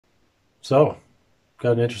So,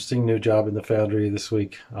 got an interesting new job in the foundry this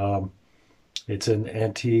week. It's an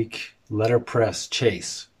antique letterpress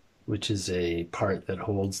chase, which is a part that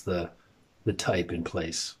holds the type in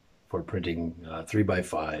place for printing 3 by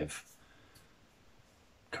 5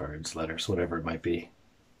 cards, letters, whatever it might be.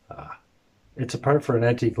 Uh, it's a part for an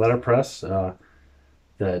antique letterpress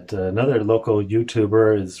that another local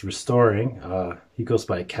YouTuber is restoring. He goes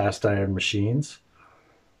by Cast Iron Machines.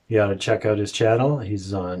 You ought to check out his channel.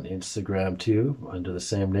 He's on Instagram too, under the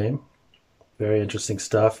same name. Very interesting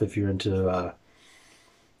stuff if you're into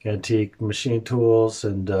antique machine tools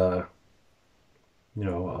and all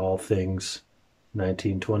things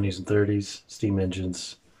 1920s and 30s, steam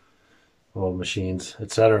engines, old machines,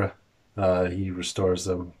 etc. He restores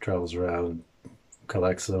them, travels around,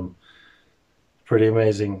 collects them. Pretty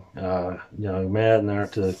amazing young man there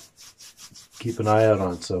to keep an eye out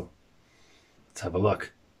on. So let's have a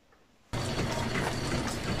look.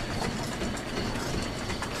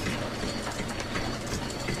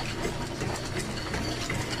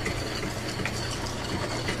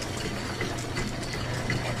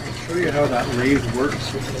 Show you how that lathe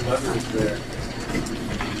works with the levers there.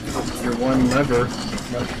 Your one lever,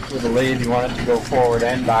 with the lathe you want it to go forward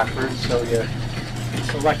and backwards, so you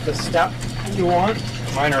select the step you want.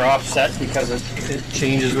 Mine are offset because it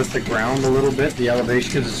changes with the ground a little bit, the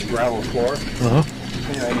elevation, because it's a gravel floor.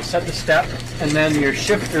 Anyway, you set the step, and then your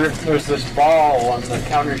shifter, there's this ball on the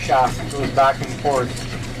counter shaft that goes back and forth.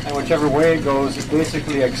 And whichever way it goes, it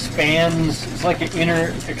basically expands. It's like an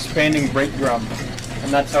inner expanding brake drum.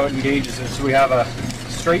 And that's how it engages it. So we have a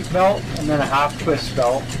straight belt and then a half twist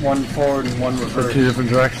belt, one forward and one reverse. For 2 different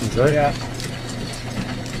directions, right? Yeah.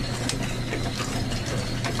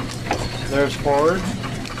 There's forward.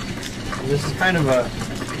 And this is kind of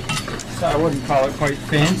I wouldn't call it quite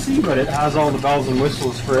fancy, but it has all the bells and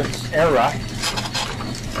whistles for its era.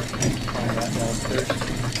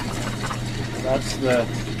 That's the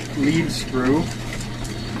lead screw.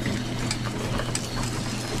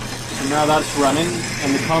 So now that's running,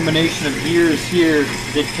 and the combination of gears here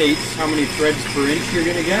dictates how many threads per inch you're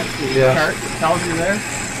going to get. There's a chart that tells you there.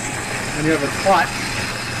 And you have a clutch,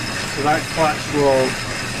 so that clutch will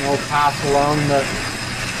pass along the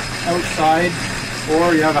outside,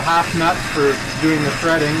 or you have a half nut for doing the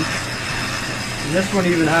threading. And this one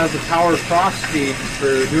even has a power cross feed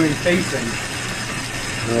for doing facing.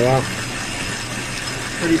 Oh wow.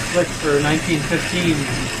 Pretty slick for 1915.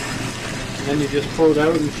 And then you just pull it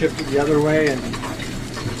out and shift it the other way and it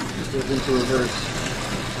goes into reverse.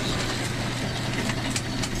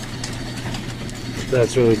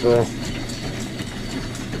 That's really cool.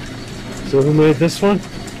 So who made this one?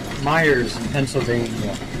 Myers in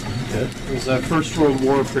Pennsylvania. Okay. It was a First World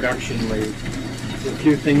War production lathe. A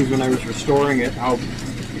few things when I was restoring it, how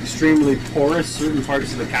extremely porous certain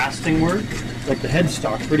parts of the casting were. Like the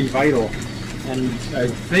headstock, pretty vital. And I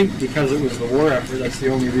think because it was the war effort, that's the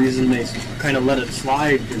only reason they kind of let it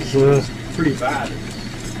slide, because it was pretty bad.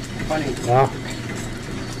 Funny. Wow.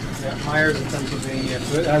 Yeah, Myers in Pennsylvania.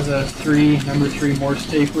 So it has a number 3 Morse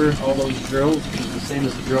taper, all those drills, which is the same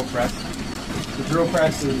as the drill press. The drill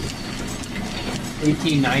press is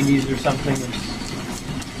 1890s or something.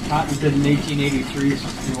 It's patented in 1883, so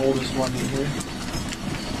it's the oldest one in here.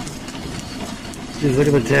 Jeez, look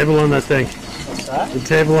at the table on that thing. What's that? The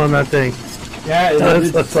table on that thing. Yeah,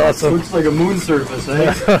 that's awesome. It looks like a moon surface,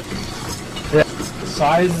 eh? Yeah. The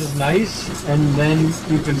size is nice, and then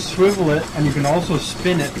you can swivel it, and you can also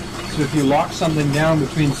spin it. So if you lock something down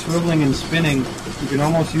between swiveling and spinning, you can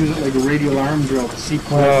almost use it like a radial arm drill to seek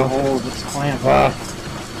through the hole of its clamp. Wow.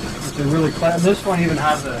 It's a really clamp. This one even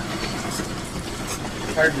has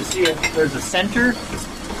it's hard to see it. There's a center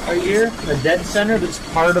right here, a dead center that's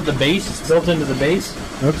part of the base. It's built into the base.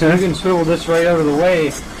 Okay. So you can swivel this right out of the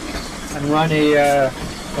way and run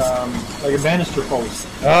like a banister post.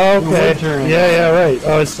 Oh, okay. Yeah, right.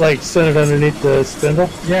 Oh, it's like centered underneath the spindle?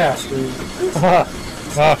 Yeah.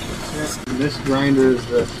 Wow. This grinder is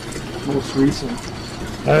the most recent.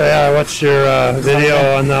 Oh, yeah, I watched your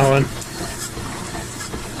video on that one.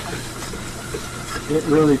 It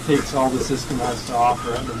really takes all the system has to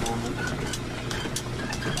offer at the moment.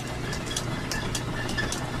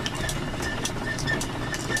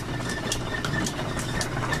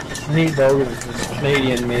 Neat though, it's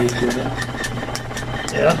Canadian made unit.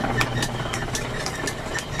 Yeah.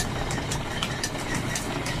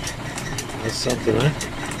 That's something, eh?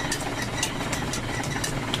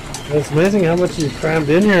 It's amazing how much you crammed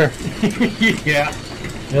in here. Yeah.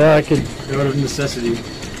 Yeah, I could. Out of necessity.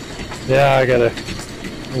 Yeah,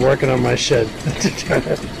 I'm working on my shed to try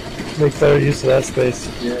to make better use of that space.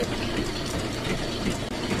 Yeah.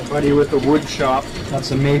 buddy with a wood shop.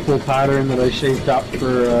 That's a maple pattern that I shaped up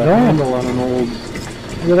for a handle on an old.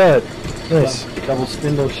 Look at that. Nice. Double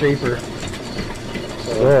spindle shaper.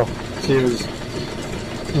 So, see, it was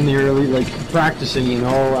in the early, like, practicing, you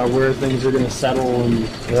know, where things are going to settle and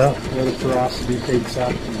where the porosity takes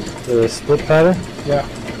up. The split pattern? Yeah.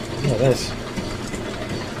 Oh, nice.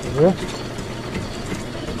 Cool.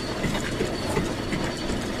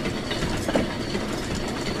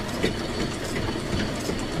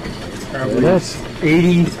 Probably nice.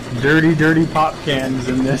 80 dirty pop cans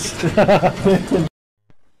in this.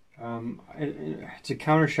 It's a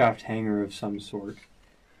countershaft hanger of some sort.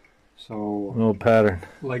 So little pattern.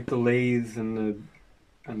 Like the lathe and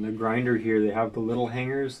the grinder here, they have the little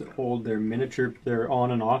hangers that hold their miniature, their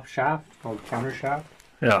on and off shaft called countershaft.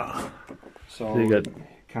 Yeah. So you got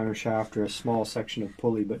countershaft or a small section of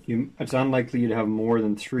pulley, but it's unlikely you'd have more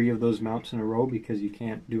than 3 of those mounts in a row because you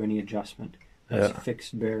can't do any adjustment. That's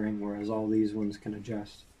fixed bearing, whereas all these ones can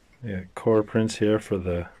adjust. Yeah, core prints here for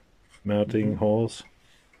the mounting holes.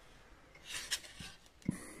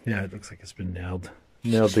 Yeah, it looks like it's been nailed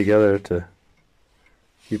together to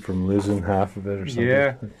keep from losing half of it or something.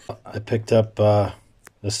 Yeah. I picked up the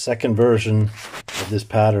second version of this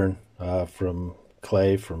pattern from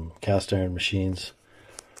Clay from Cast Iron Machines.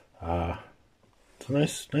 It's a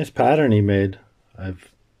nice pattern he made. I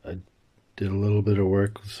did a little bit of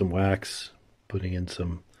work with some wax, putting in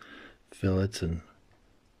some fillets, and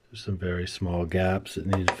there's some very small gaps that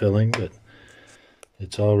needed filling, but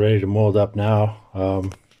it's all ready to mold up now.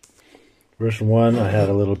 Version 1 I had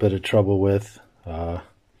a little bit of trouble with.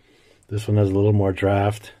 This one has a little more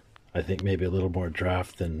draft. I think maybe a little more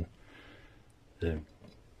draft than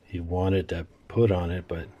he wanted to put on it,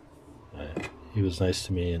 but he was nice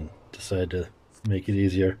to me and decided to make it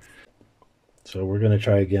easier. So we're going to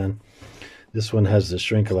try again. This one has the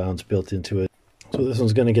shrink allowance built into it. So this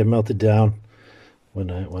one's going to get melted down when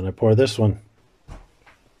I pour this one.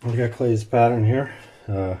 We got Clay's pattern here.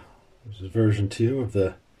 This is version 2 of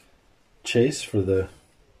the chase for the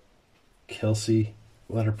Kelsey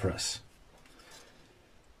letterpress.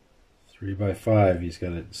 3x5. He's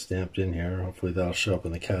got it stamped in here. Hopefully that'll show up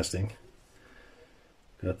in the casting.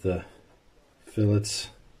 Got the fillets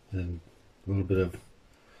and a little bit of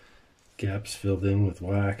gaps filled in with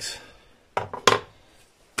wax.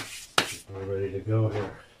 We're ready to go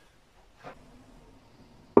here.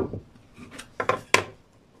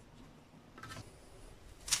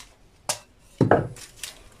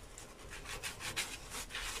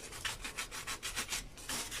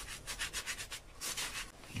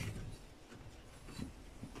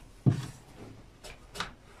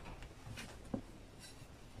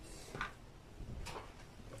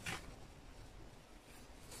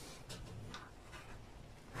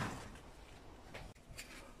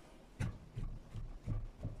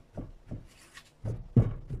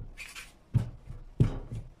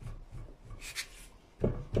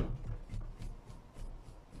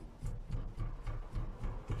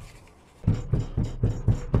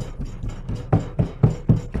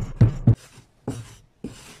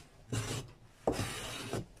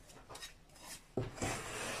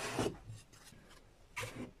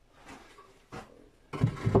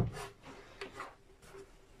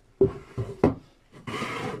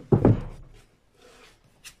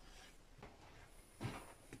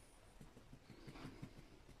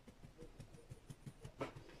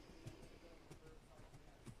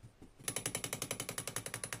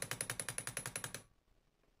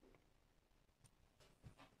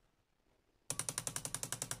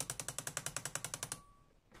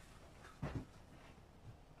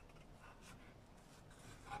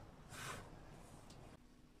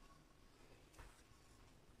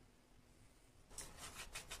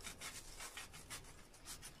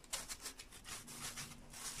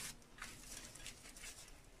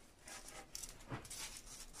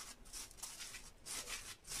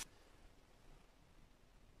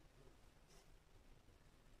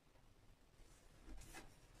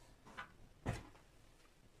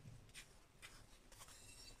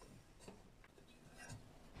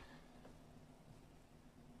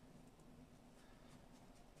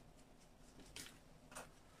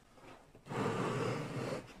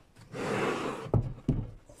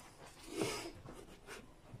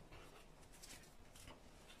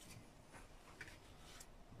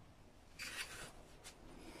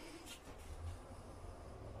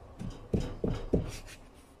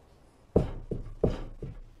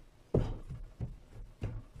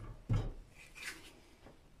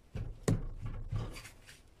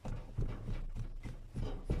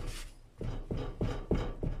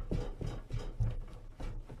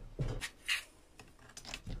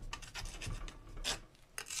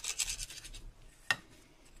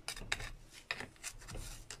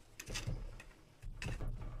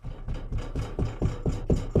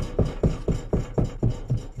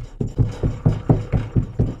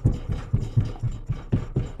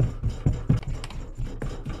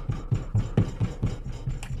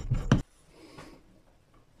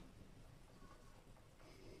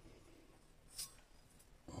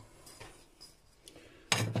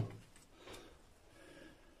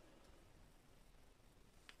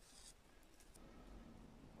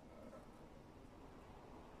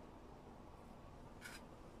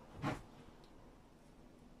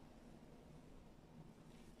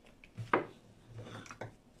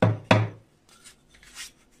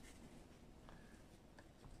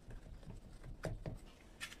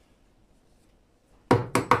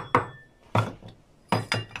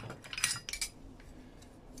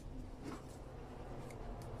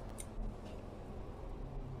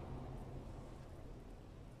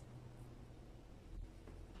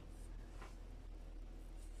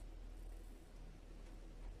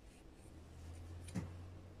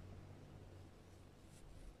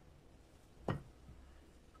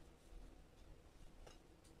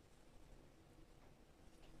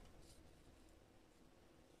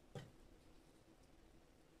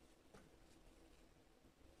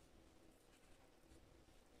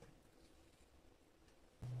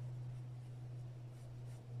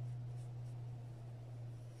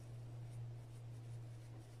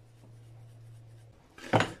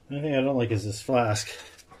 The only thing I don't like is this flask.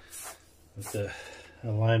 But the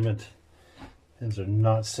alignment ends are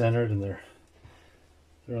not centered, and they're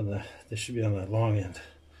on the, they should be on the long end.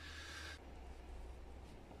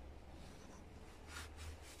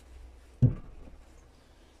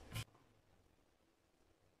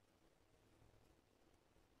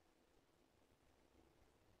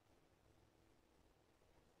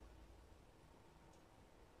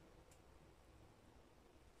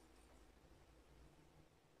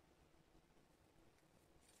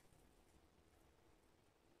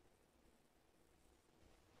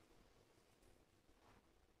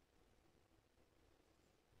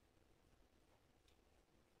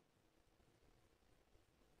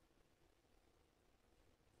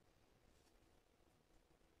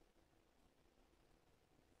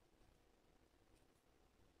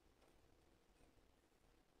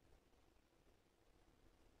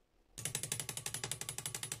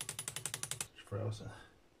 It's frozen.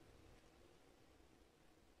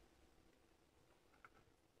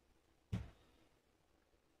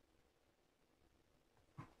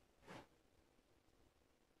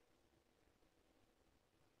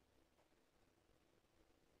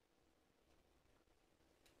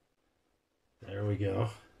 There we go.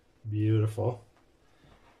 Beautiful.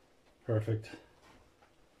 Perfect.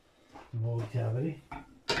 Mold cavity.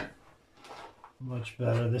 Much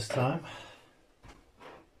better this time.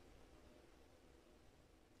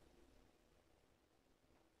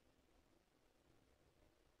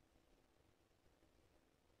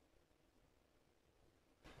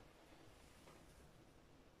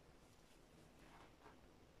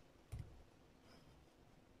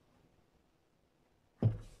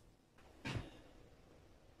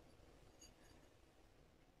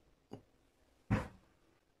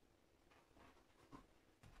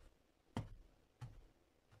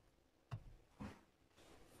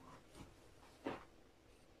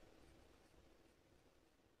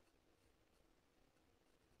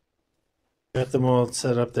 Got the mold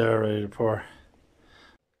set up there, ready to pour.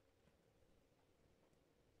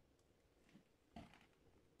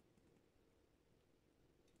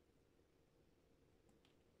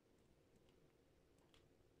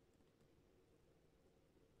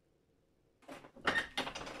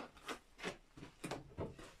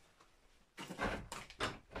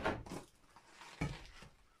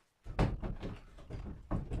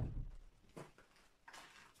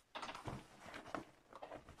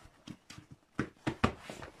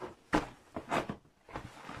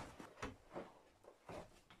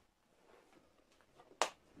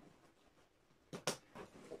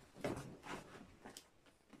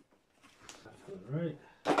 All right.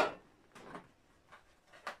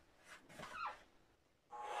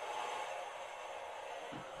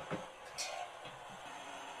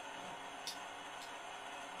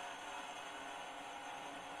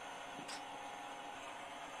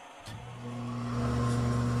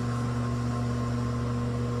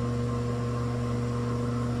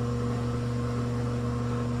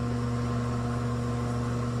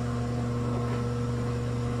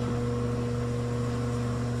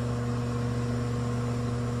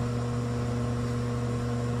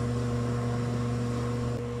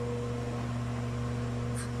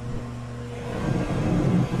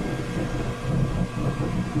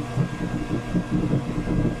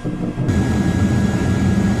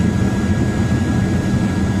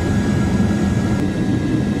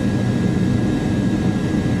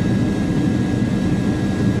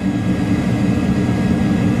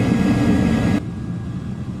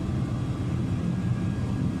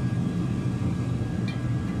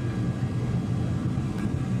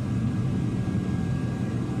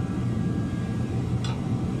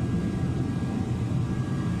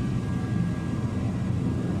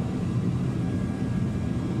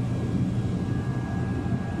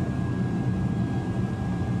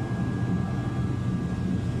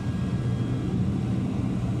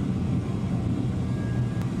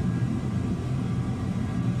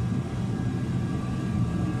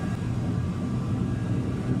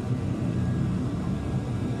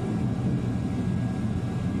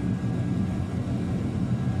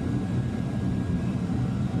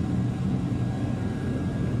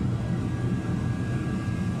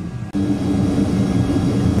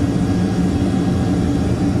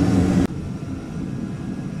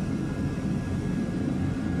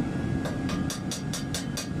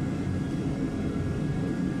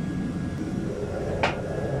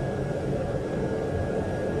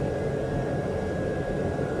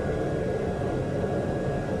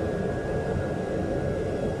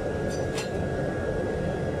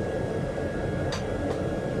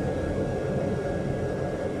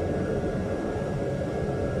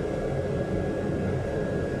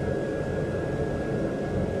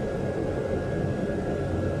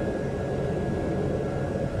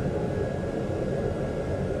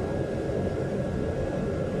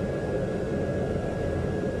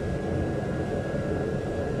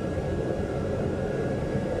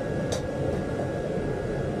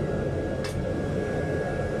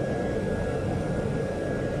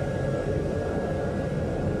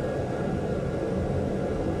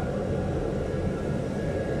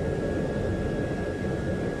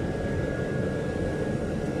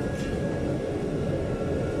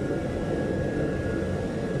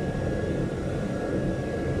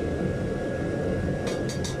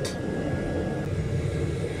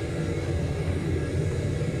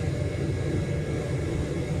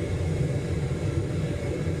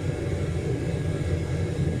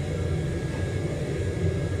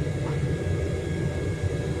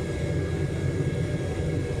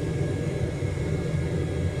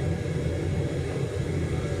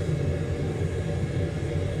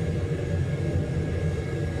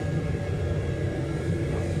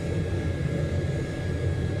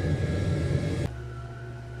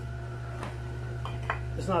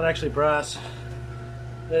 not actually brass.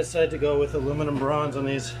 I decided to go with aluminum bronze on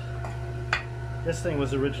these. This thing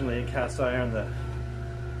was originally a cast iron, the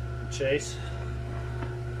chase.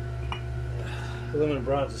 Aluminum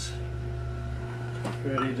bronze is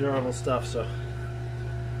pretty durable stuff, so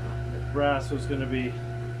if brass was going to be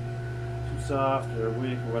too soft or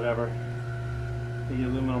weak or whatever, the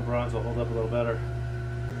aluminum bronze will hold up a little better.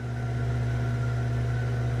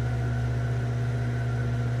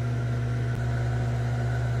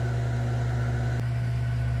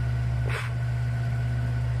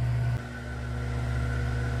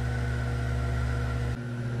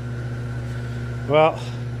 Well,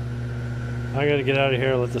 I gotta get out of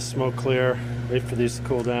here, let the smoke clear, wait for these to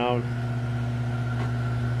cool down,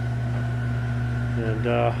 and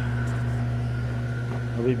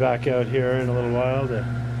I'll be back out here in a little while to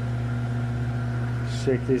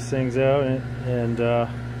shake these things out and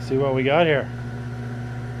see what we got here.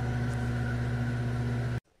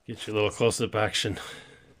 Get you a little close-up action.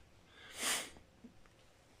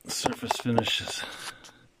 The surface finish is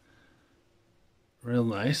real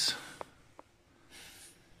nice.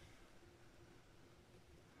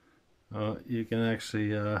 You can actually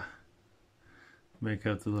make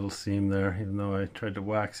out the little seam there, even though I tried to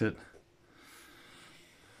wax it.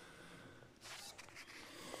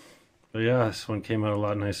 But yeah, this one came out a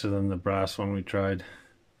lot nicer than the brass one we tried,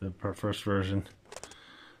 the first version.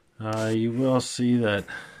 You will see that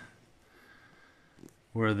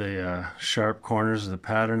where the sharp corners of the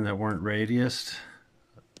pattern that weren't radiused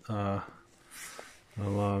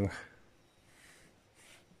along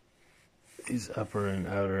these upper and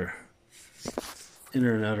outer,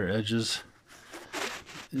 inner and outer edges,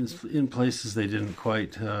 in places they didn't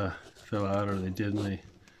quite fill out, or they did and they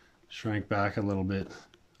shrank back a little bit.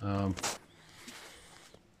 You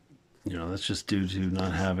know, that's just due to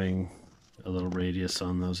not having a little radius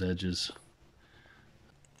on those edges.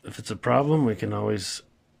 If it's a problem, we can always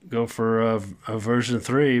go for a version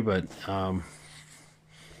 3, but you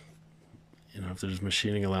know, if there's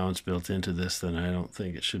machining allowance built into this, then I don't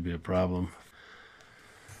think it should be a problem.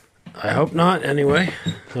 I hope not, anyway.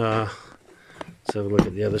 Let's have a look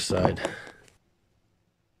at the other side.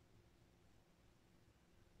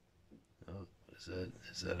 Oh, is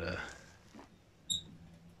that a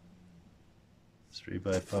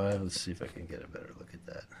 3x5? Let's see if I can get a better look at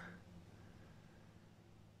that.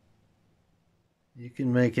 You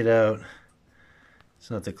can make it out.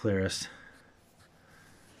 It's not the clearest.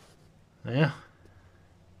 Yeah,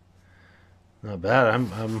 not bad.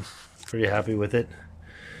 I'm pretty happy with it.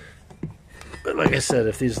 But like I said,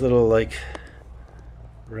 if these little like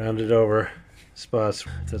rounded over spots,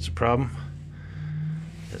 if that's a problem,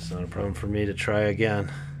 that's not a problem for me to try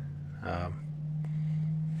again.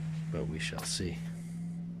 But we shall see.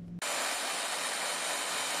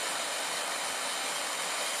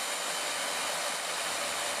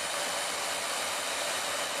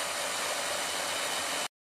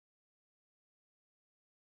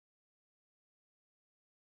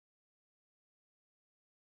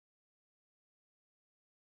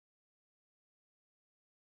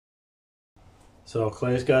 So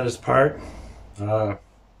Clay's got his part. I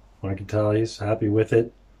can tell he's happy with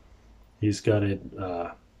it. He's got it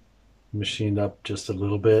machined up just a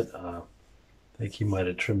little bit. I think he might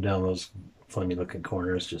have trimmed down those funny looking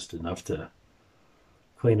corners just enough to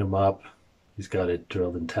clean them up. He's got it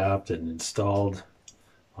drilled and tapped and installed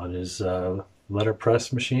on his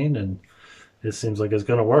letterpress machine, and it seems like it's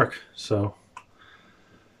going to work. So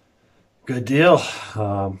good deal.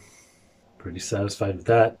 Pretty satisfied with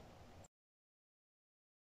that.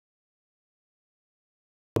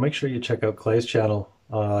 Make sure you check out Clay's channel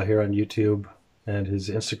here on YouTube and his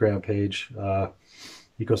Instagram page.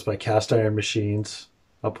 He goes by Cast Iron Machines.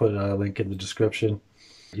 I'll put a link in the description.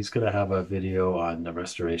 He's going to have a video on the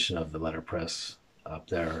restoration of the letterpress up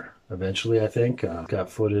there eventually, I think. Got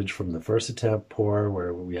footage from the first attempt pour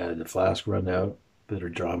where we had the flask run out. Bit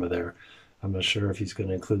of drama there. I'm not sure if he's going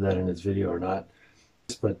to include that in his video or not.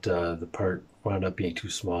 But the part wound up being too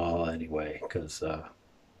small anyway, because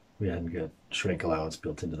we hadn't got shrink allowance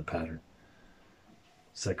built into the pattern.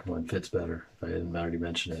 Second one fits better, if I didn't already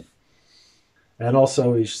mention it. And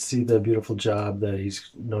also, you should see the beautiful job that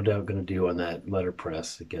he's no doubt going to do on that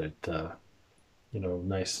letterpress to get it, you know,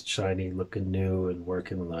 nice, shiny, looking new and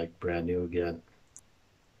working like brand new again.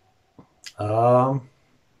 What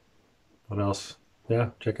else?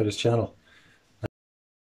 Yeah, check out his channel.